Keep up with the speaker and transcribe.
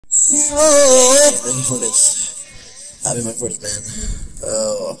Oh, thank you for this. I'll be my first man.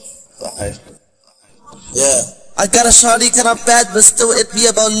 Oh, bye. Yeah. I got a shawty kinda bad, but still it be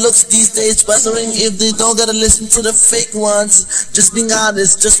about looks these days. Wondering if they don't gotta listen to the fake ones. Just being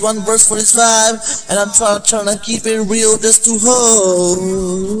honest, just one verse for this vibe, and I'm trying to keep it real just to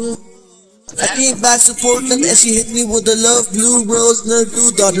hold. I came back to Portland and she hit me with the love blue rose and the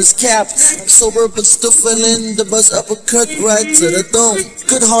blue daughter's cap. I'm sober but still feeling the buzz uppercut right to the dome.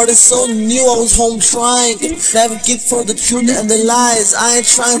 Good heart is so new, I was home trying to navigate for the truth and the lies. I ain't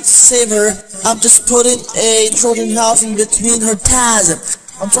trying to save her, I'm just putting a Trojan house in between her ties.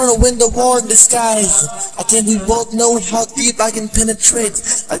 I'm trying to win the war in disguise. I think we both know how deep I can penetrate.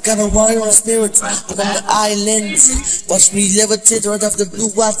 I got a warrior spirit on the island. Watch me levitate right off the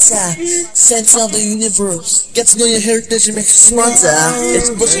blue water. Center of the universe. Get to know your heritage and make you smarter. It's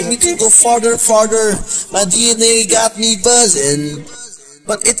pushing me to go farther, farther. My DNA got me buzzing.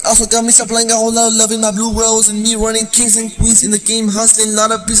 But it also got me supplying a whole lot of loving my blue rose and me running kings and queens in the game, hustling a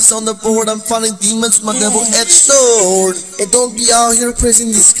lot of pieces on the board. I'm fighting demons with my double-edged sword. And don't be out here praising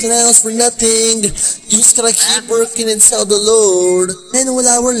these clowns for nothing. You just gotta keep working and tell the Lord. And will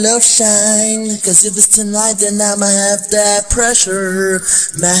our love shine? Cause if it's tonight, then I'ma have that pressure.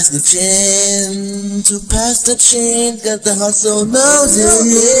 Mask the chin to pass the chain, cause the hustle knows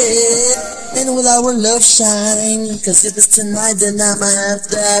it. And will our love shine? Cause if it's tonight, then I'ma have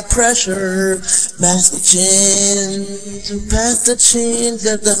that pressure. Mask the chin to pass the chain,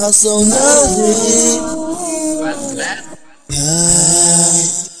 cause the hustle knows it.